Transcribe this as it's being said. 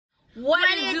What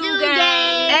it do,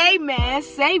 gang? Hey man,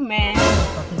 say man.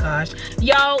 Oh fucking gosh.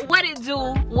 Yo, what it do?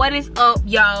 What is up,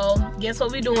 y'all? Guess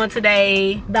what we doing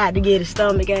today? About to get a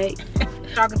stomach ache.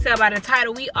 Y'all can tell by the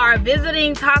title, we are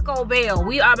visiting Taco Bell.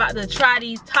 We are about to try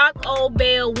these Taco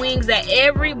Bell wings that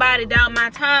everybody down my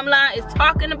timeline is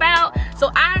talking about. So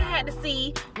I had to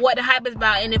see what the hype is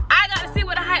about. And if I got to see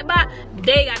what the hype about,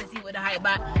 they got to see what the hype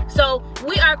about. So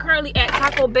we are currently at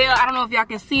Taco Bell. I don't know if y'all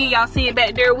can see it. Y'all see it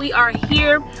back there. We are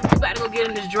here. We're about to go get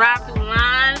in this drive-thru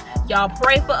line. Y'all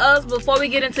pray for us. Before we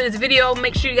get into this video,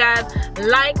 make sure you guys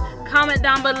like, comment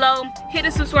down below, hit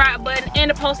the subscribe button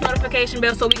and the post notification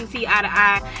bell so we can see eye to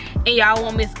eye and y'all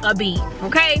won't miss a beat,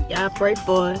 okay? Y'all pray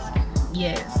for us.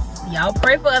 Yes, y'all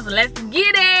pray for us. Let's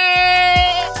get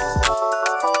it.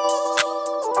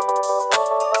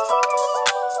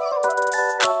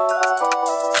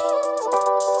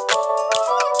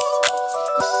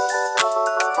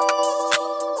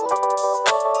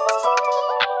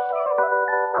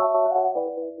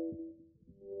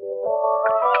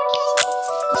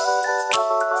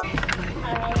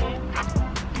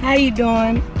 How you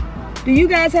doing? Do you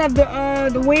guys have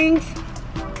the wings?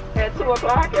 At 2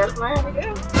 o'clock, yes ma'am, we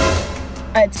do.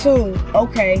 At 2.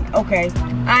 Okay, okay.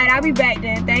 Alright, I'll be back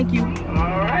then. Thank you.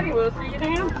 Alrighty, we'll see you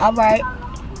then. Alright.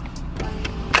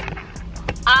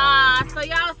 So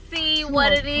y'all see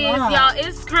what it is, y'all.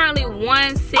 It's currently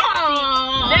 1:16.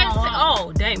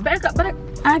 Oh dang, back up, back.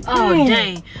 Oh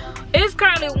dang. It's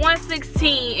currently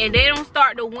 1:16 and they don't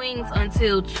start the wings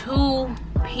until 2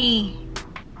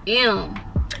 p.m.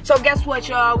 So guess what,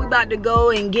 y'all? We about to go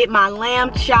and get my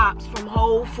lamb chops from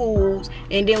Whole Foods,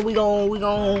 and then we gon'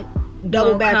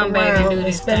 double back around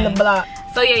and spin the block.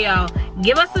 So yeah, y'all,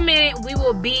 give us a minute. We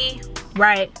will be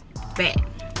right back.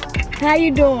 How you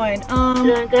doing?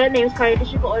 Doing good. Name's Cardi.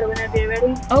 You can order whenever you're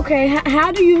ready. Okay.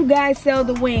 How do you guys sell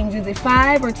the wings? Is it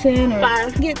 5 or 10 or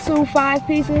 5? Get 2 5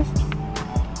 pieces.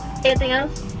 Anything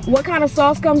else? What kind of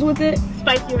sauce comes with it?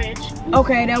 Spicy ranch.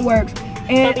 Okay, that works.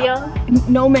 And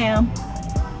no, ma'am.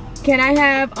 Can I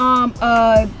have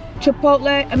a chipotle?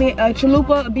 I mean a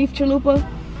chalupa, a beef chalupa,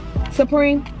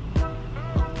 supreme.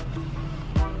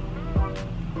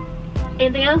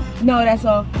 Anything else? No, that's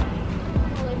all.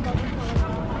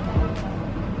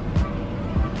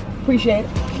 Appreciate it.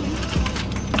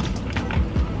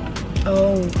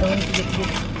 Oh, don't forget to get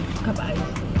a cup of ice.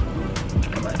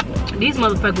 These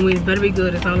motherfucking wings better be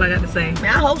good. That's all I got to say. Man,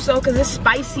 I hope so, cause it's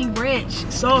spicy ranch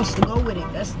sauce to go with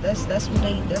it. That's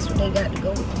what they got to go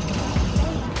with.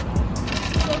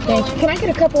 Thank you. Can I get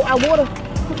a couple? Water.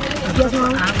 Yes, ma'am.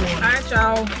 All right,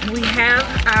 y'all. We have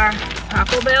our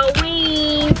Taco Bell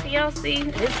wings. Y'all see?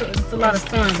 It's a lot of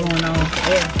sun going on.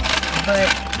 Yeah. But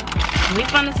we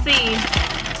finna see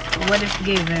what it's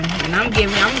giving, and I'm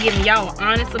giving y'all an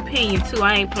honest opinion too.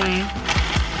 I ain't playing.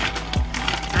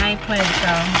 I ain't playing with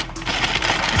y'all.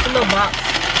 It's a little box.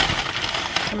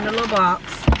 Come in a little box.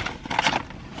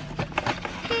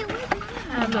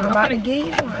 I'm about to get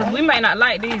you. Cause we might not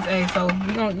like these, so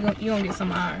you gonna get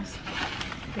some of ours.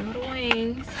 Here are the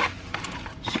wings.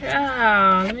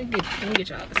 Child, let me get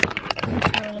y'all this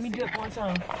one. Let me do it one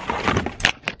time.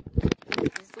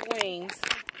 These the wings.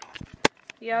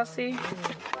 Y'all see?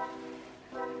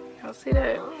 Y'all see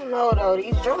that? I don't know though.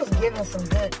 These joints giving some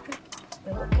good.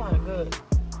 They look kind of good.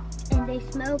 And they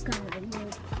smell kind of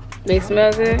good. They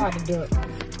smell good? I'm about to do it.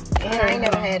 And I ain't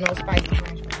never had no spicy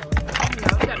ranch before.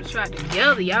 Y'all gotta try it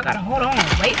together. Y'all gotta hold on.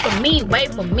 Wait for me.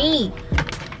 Wait for me.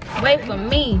 Wait for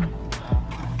me.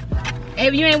 Hey,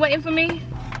 if you ain't waiting for me,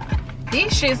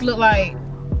 these shits look like.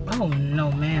 Oh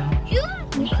no, ma'am. You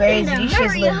crazy. These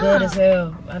shits look good as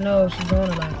hell. I know she's doing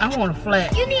it like. I want a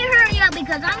flat. You need to hurry up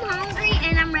because I'm hungry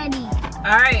and I'm ready.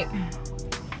 All right.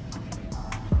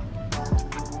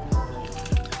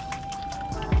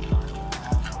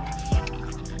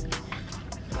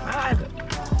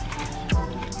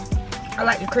 I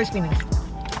like the crispiness.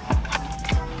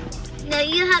 No,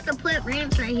 you have to put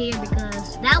ranch right here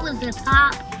because that was the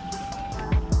top.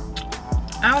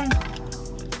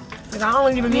 Cause I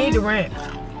don't even need the ranch.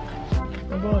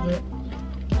 What was it?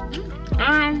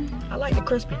 I like the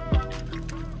crispy.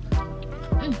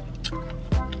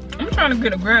 I'm trying to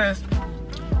get a grasp.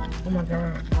 Oh my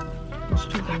god. This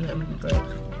chicken let me be great.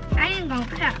 I ain't gonna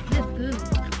cap this good.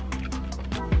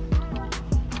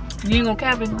 You ain't gonna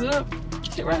cap it good?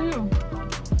 Sit right here.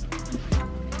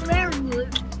 Very good.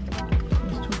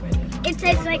 It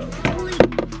tastes like sweet.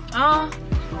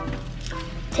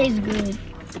 Tastes good.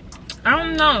 I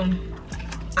don't know.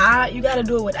 You gotta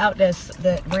do it without that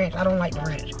ranch. I don't like the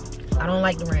ranch. I don't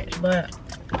like the ranch, but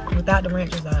without the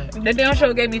ranch is alright. The damn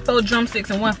show gave me 4 drumsticks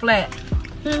and 1 flat.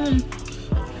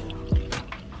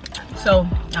 So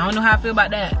I don't know how I feel about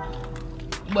that.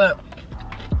 but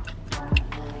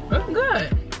it's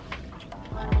good.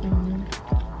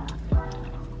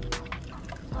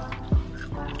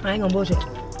 I ain't gonna bullshit.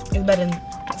 It's better than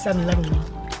 7-Eleven.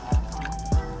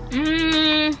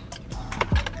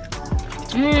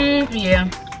 Yeah.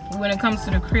 When it comes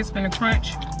to the crisp and the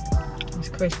crunch, It's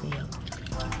crispy, yo.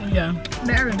 yeah,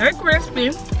 they're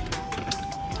crispy.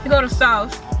 You go to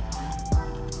sauce.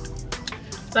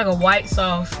 It's like a white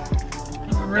sauce.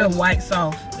 It's a real white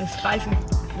sauce. It's spicy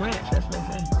ranch, that's what they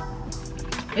say.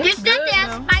 There's nothing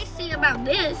that's spicy about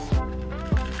this.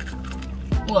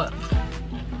 What?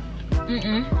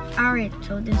 I already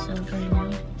told this over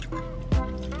now.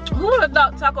 Who would have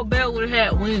thought Taco Bell would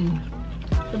have had wings?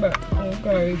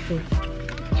 Okay, shit.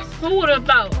 Who would have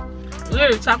thought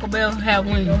literally Taco Bell had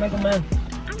wings? Don't make a mess.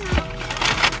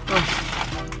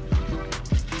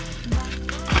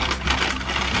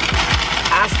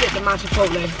 I stick to my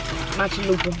Chipotle, my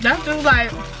Chalupa. That's just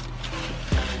like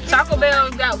Taco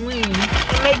Bell's got wings.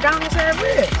 And McDonald's had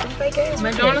ribs. Some fake ass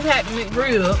McDonald's had the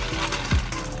McRib.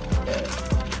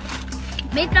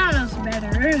 McDonald's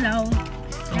better, though.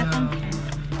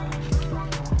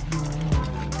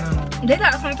 They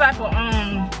got some type of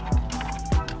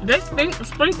they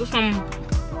sprinkle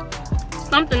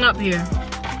something up here.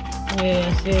 Yeah,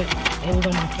 that's it. It was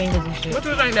on my fingers and shit. What do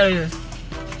you think that is?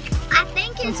 I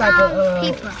think it's type of,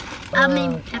 pepper.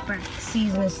 Pepper.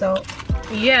 Seasoning salt.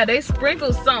 Yeah, they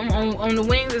sprinkle something on the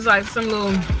wings. It's like some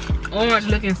little orange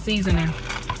looking seasoning.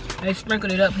 They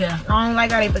sprinkled it up here. I don't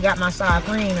like how they forgot my sour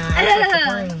cream. I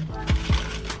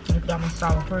they forgot my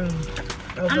sour cream.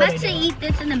 I'm about to eat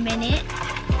this in a minute.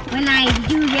 When I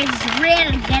do this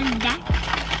really get that.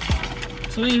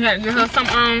 So you had to get her some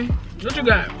what you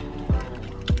got?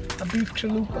 A beef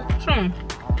chalupa. Some.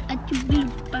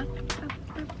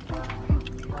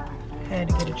 Had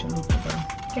to get a chalupa, bro.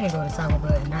 Can't go to Taco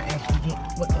Bell and not actually get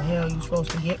what the hell you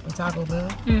supposed to get from Taco Bell.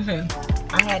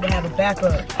 I had to have a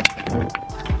backup.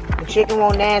 The chicken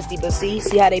won't nasty, but see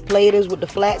how they played us with the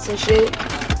flats and shit?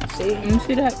 See? You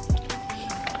see that?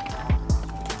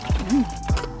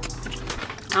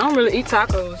 I don't really eat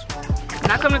tacos. When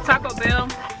I come to Taco Bell,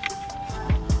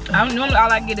 normally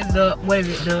all I get is the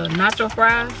nacho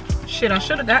fries. Shit, I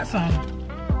should have got some.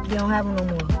 They don't have them no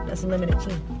more. That's limited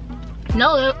too.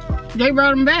 No, they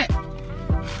brought them back.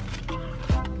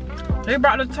 They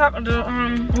brought the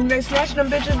And they snatched them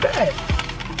bitches back.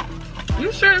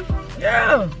 You sure?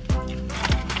 Yeah.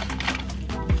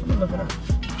 Let me look it up.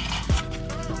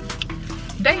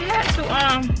 They had to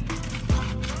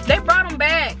they brought them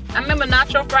back. I remember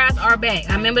nacho fries are back.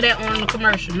 I remember that on the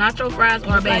commercial. Nacho fries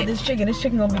are back. Like this chicken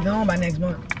gonna be gone by next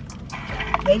month.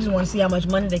 They just want to see how much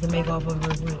money they can make off of it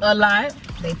real quick. A lot.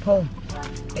 They post,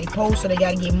 so they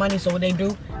gotta get money. So what they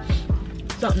do,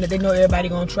 something that they know everybody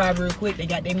gonna try real quick. They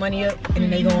got their money up, and then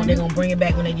they gonna bring it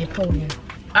back when they get pulled in.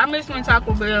 I miss when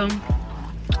Taco Bell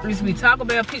used to be Taco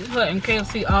Bell, Pizza Hut, and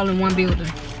KFC all in one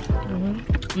building.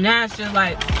 Now it's just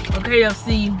like a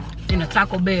KFC and a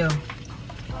Taco Bell.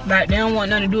 Like they don't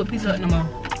want nothing to do with Pizza Hut no more.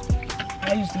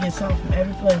 I used to get something from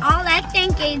every place. All I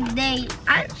think is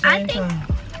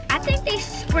I think they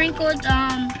sprinkled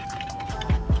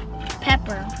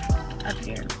pepper up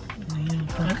here.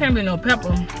 There can't be no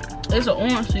pepper. It's an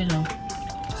orange season.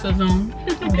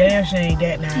 Damn, she ain't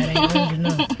that now. It ain't orange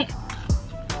enough.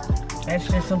 That's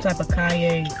just some type of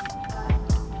Kanye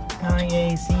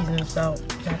seasoning salt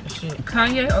type of shit.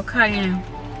 Kanye or cayenne?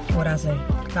 What I say?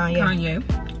 Kanye. Kanye. Yeah,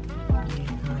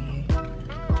 Kanye.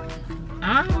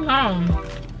 I don't know.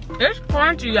 It's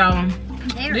crunchy, y'all.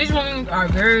 These wings are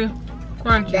very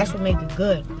crunchy. That's what makes it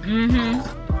good.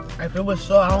 If it was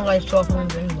soft, I don't like soft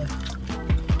wings anyway.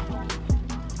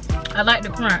 I like the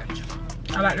crunch.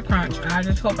 I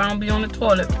just hope I don't be on the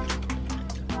toilet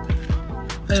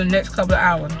for the next couple of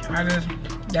hours.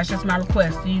 That's just my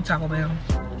request to you, Taco Bell.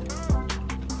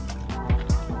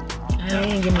 They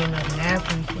ain't give me enough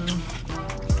napkins,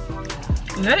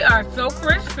 They are so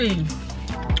crispy.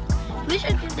 We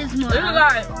should get this more.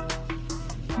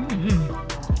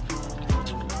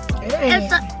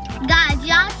 It's like, guys,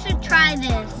 y'all should try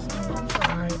this.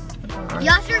 Alright.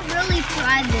 Y'all should really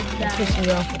try this, guys. Piss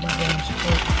me off with my damn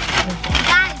Chipotle.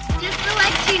 Guys, just to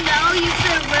let you know, you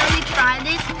should really try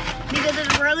this because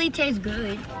it really tastes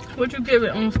good. what you give it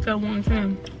on a scale of 1 to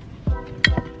 10?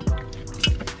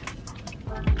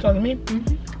 Talking to me?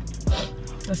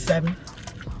 A 7.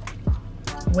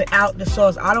 Without the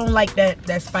sauce, I don't like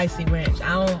that spicy ranch.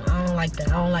 I don't like that.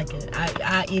 I don't like it.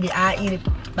 I eat it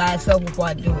by itself before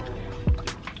I do it.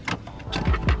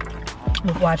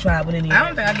 Before I try it with any. I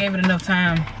don't think I gave it enough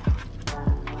time.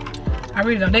 I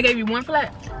really don't. They gave you 1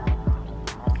 flat.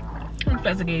 How many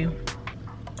flats they gave you?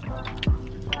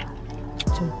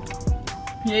 2. too.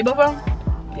 You ate both of them?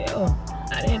 Yeah.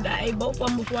 I ate both of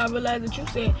them before I realized that you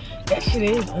said that shit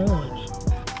is orange.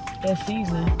 That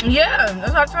seasoning. Yeah,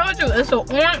 that's what I told you. It's an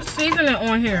orange seasoning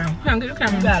on here. Come on, get your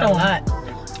camera. You got a lot.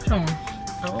 Show 'em.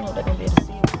 I don't know if they're gonna be able to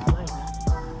see it.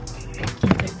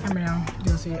 Take the camera down.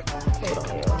 You'll see it. Hold on,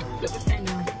 y'all. Put this thing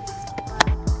down.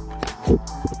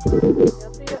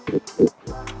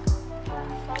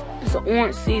 It's an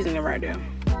orange seasoning right there.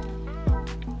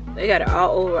 They got it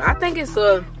all over. I think it's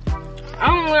a, I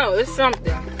don't know, it's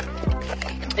something.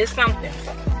 It's something.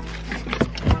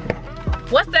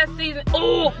 What's that season?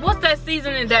 Oh, what's that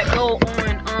seasoning that go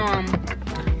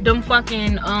on them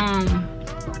fucking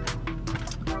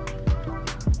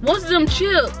what's them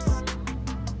chips?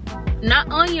 Not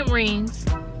onion rings.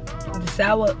 The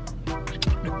sour.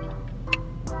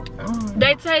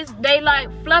 They like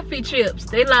fluffy chips.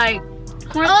 They like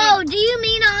crunchy. Oh, do you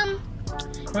mean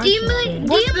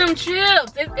What's them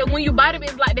chips? When you bite them,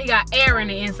 it's like they got air in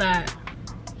the inside.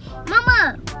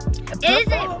 Mama, is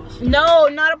it? No,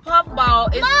 not a puff ball.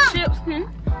 It's Mom, chips.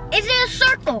 Is it a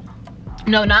circle?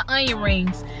 No, not onion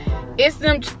rings. It's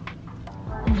them.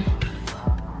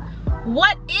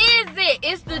 What is it?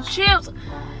 It's the chips.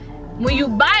 When you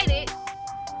bite it.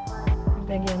 You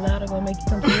think getting louder gonna make you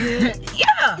come to your head?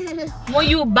 Yeah. When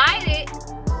you bite it,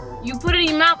 you put it in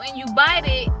your mouth and you bite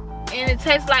it, and it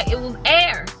tastes like it was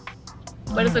air,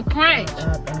 but it's a crunch. I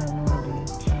have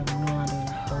no idea.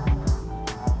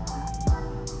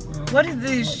 What is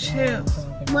these chips?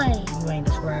 Wait. You ain't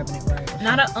describing it right.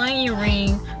 Not an onion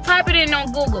ring. Type it in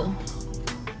on Google.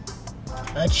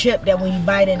 A chip that when you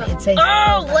bite it, it tastes.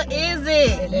 Oh, what is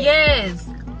it? Yes.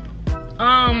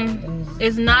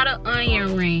 It's not an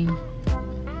onion ring.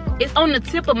 It's on the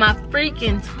tip of my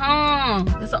freaking tongue.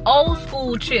 It's an old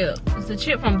school chip. It's a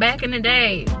chip from back in the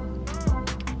day.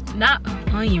 Not an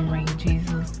onion ring,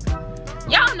 Jesus.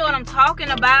 Y'all know what I'm talking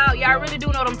about. Y'all really do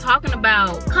know what I'm talking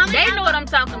about. They know what I'm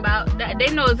talking about. They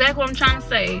know exactly what I'm trying to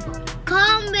say.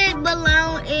 Comment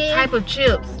below if Type of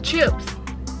chips. Chips.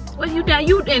 What you done?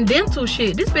 You in dental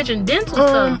shit. This bitch in dental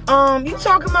stuff. You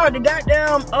talking about the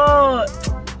goddamn pork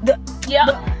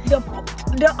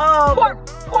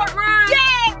rinds.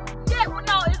 Yeah, well,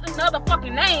 no, it's another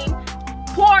fucking name.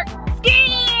 Pork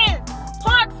skins.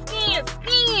 Pork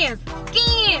skins.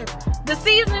 The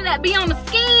seasoning that be on the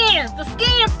skins. The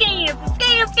skins.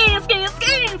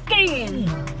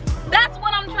 That's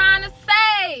what I'm trying to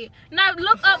say. Now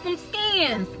look up them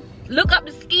skins. Look up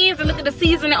the skins and look at the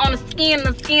seasoning on the skin.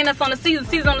 The skin that's on the season.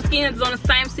 Season on the skin is on the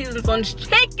same season as on the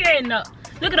chicken.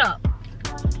 Look it up.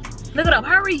 Look it up.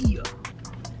 Hurry.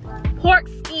 Pork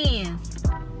skins.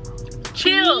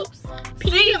 Chips.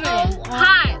 Seasoning.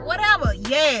 Hot. Whatever.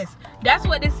 Yes. That's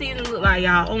what this season look like,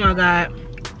 y'all. Oh my God.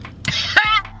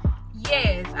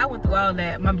 Yes. I went through all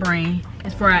that. My brain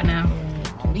is fried now.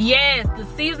 Yes. The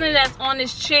seasoning that's on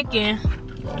this chicken.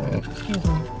 Excuse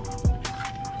me.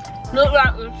 Look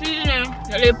like the seasoning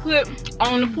that they put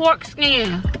on the pork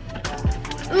skin.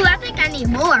 Ooh, I think I need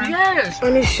more. Yes.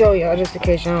 Let me show y'all just in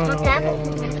case y'all don't know.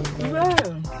 Yeah.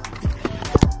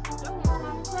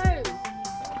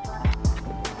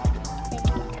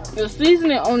 The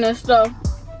seasoning on that stuff.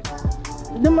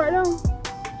 Them right now.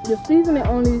 The seasoning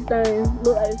on these things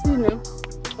look like the seasoning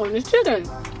on this chicken.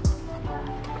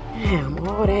 Damn,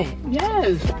 all that.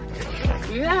 Yes.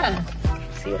 Yeah.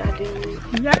 See what I did?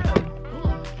 Yeah. I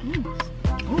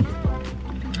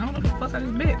don't know what the fuck I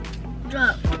just bit. I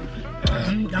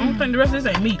don't think the rest of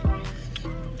this ain't meat.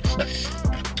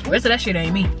 The rest of that shit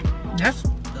ain't meat. That's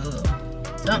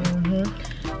something.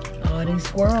 Oh, these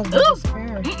squirrels.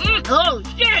 Oh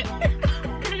shit!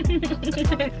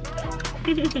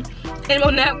 Any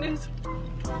more napkins?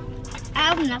 I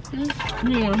have nothing.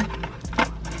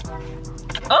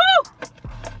 Oh!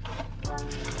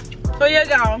 So yeah,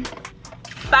 y'all.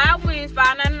 5 wings,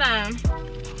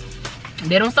 $5.99.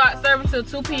 They don't start serving till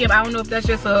 2 p.m. I don't know if that's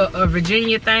just a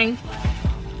Virginia thing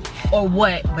or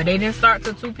what, but they didn't start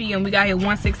till 2 p.m. We got here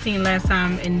 1:16 last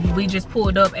time, and we just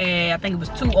pulled up at, I think it was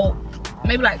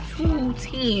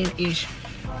 2:10-ish.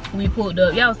 We pulled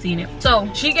up. Y'all seen it. So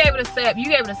she gave it a 7. You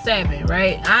gave it a 7,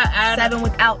 right? I 7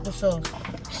 without the sauce.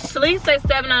 Celine say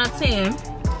 7 out of 10.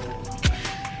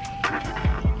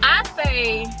 I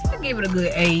say I give it a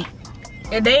good 8.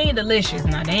 And they ain't delicious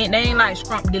now. They ain't like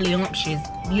scrumptious.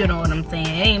 You know what I'm saying?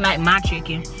 It ain't like my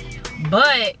chicken,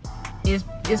 but it's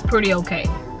pretty okay.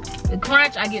 The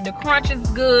crunch, I get the crunch is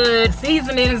good.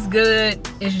 Seasoning is good.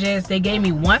 It's just they gave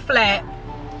me one flat,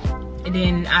 and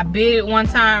then I bit it one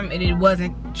time, and it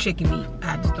wasn't chicken meat.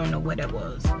 I just don't know what that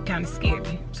was. It kind of scared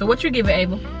me. So what you give it,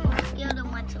 Abel? You're the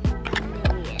one to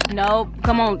No,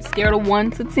 come on, scale of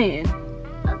 1 to 10.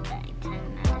 Okay, 10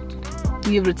 out of 10.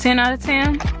 You give it a 10 out of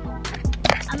 10?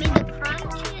 I mean, the crunch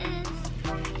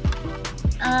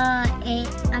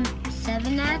is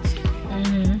 7 out of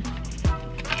 10.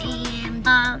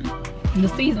 And The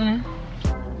seasoning.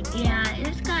 yeah,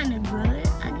 it's kind of good.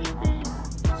 I give it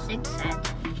 6 out of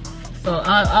 10. So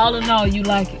all in all, you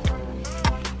like it.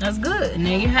 That's good, and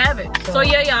there you have it. So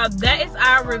yeah, y'all, that is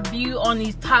our review on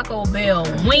these Taco Bell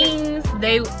wings.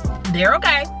 They're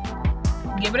okay.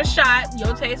 Give it a shot.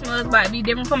 Your taste buds might be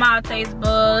different from our taste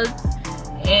buds,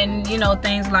 and you know,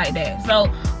 things like that.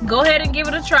 So go ahead and give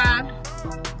it a try.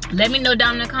 Let me know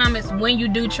down in the comments when you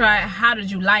do try it, how did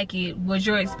you like it? Was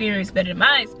your experience better than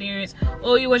my experience,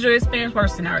 or was your experience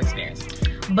worse than our experience?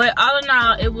 But all in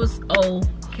all, it was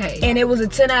okay. And it was a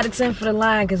 10 out of 10 for the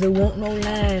line, because it won't no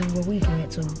line where we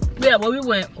went to. Yeah, well, we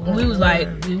went on line.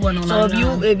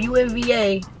 So if you in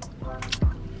VA,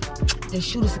 just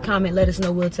shoot us a comment. Let us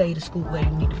know. We'll tell you the scoop where you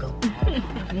need to go.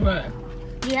 Right.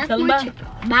 Yeah, Tell them bye.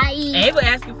 Bye. Ava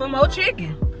asking for more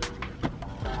chicken.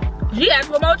 She asked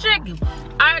for more chicken.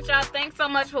 Alright, y'all. Thanks so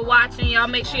much for watching. Y'all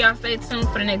make sure y'all stay tuned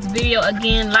for the next video.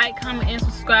 Again, like, comment, and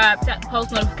subscribe. Tap the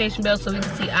post notification bell so we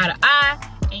can see eye to eye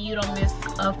and you don't miss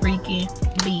a freaking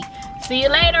beat. See you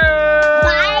later.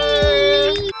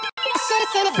 Bye.